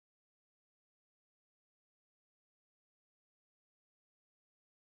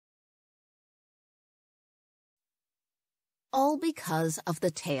all because of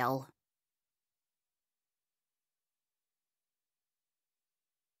the tail.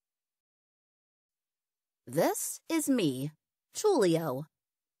 This is me, Tullio.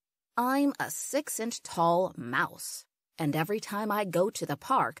 I'm a 6-inch tall mouse, and every time I go to the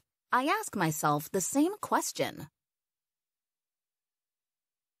park, I ask myself the same question.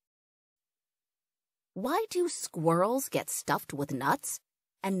 Why do squirrels get stuffed with nuts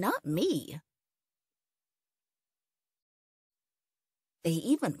and not me? They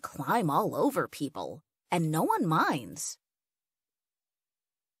even climb all over people, and no one minds.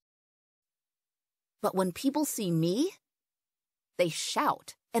 But when people see me, they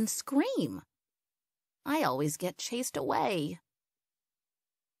shout and scream. I always get chased away.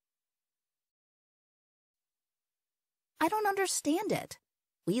 I don't understand it.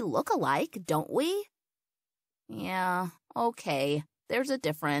 We look alike, don't we? Yeah, okay, there's a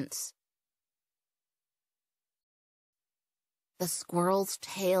difference. The squirrel's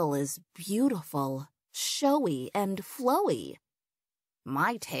tail is beautiful, showy, and flowy.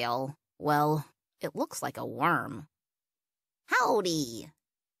 My tail, well, it looks like a worm. Howdy!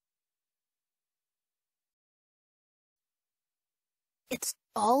 It's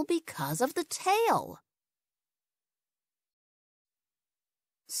all because of the tail.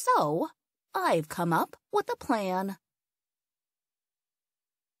 So, I've come up with a plan.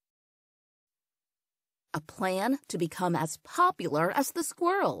 A plan to become as popular as the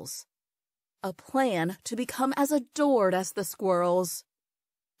squirrels. A plan to become as adored as the squirrels.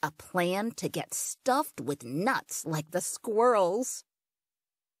 A plan to get stuffed with nuts like the squirrels.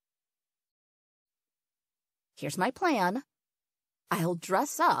 Here's my plan. I'll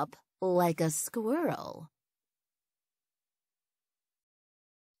dress up like a squirrel.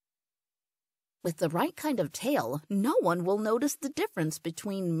 With the right kind of tail, no one will notice the difference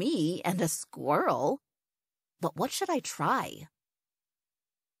between me and a squirrel. But what should I try?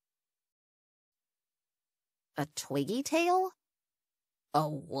 A twiggy tail? A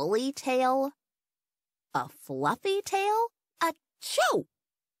woolly tail? A fluffy tail? Achoo!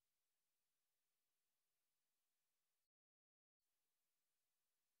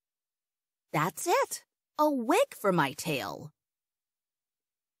 That's it! A wig for my tail.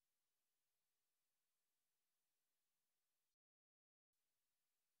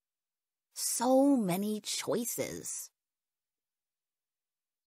 So many choices.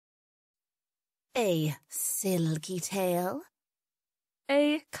 A silky tail.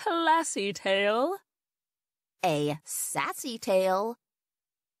 A classy tail. A sassy tail.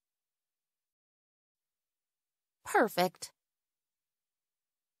 Perfect.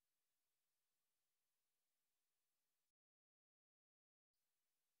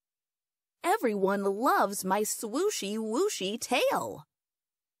 Everyone loves my swooshy whooshy tail.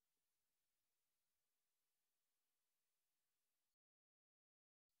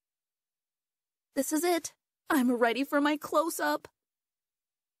 This is it. I'm ready for my close-up.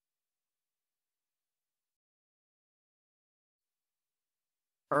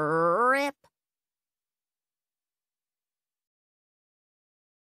 Rip.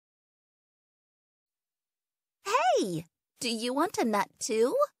 Hey, do you want a nut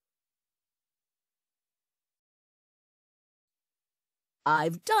too?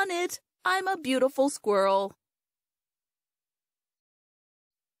 I've done it. I'm a beautiful squirrel.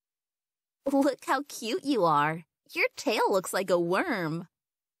 Look how cute you are. Your tail looks like a worm.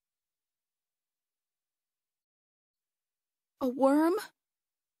 A worm?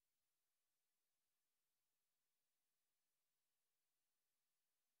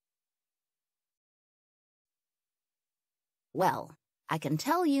 Well, I can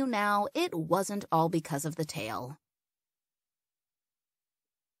tell you now it wasn't all because of the tail.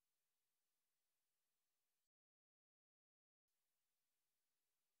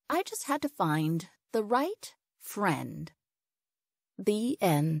 I just had to find the right friend. The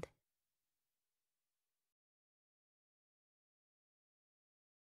end.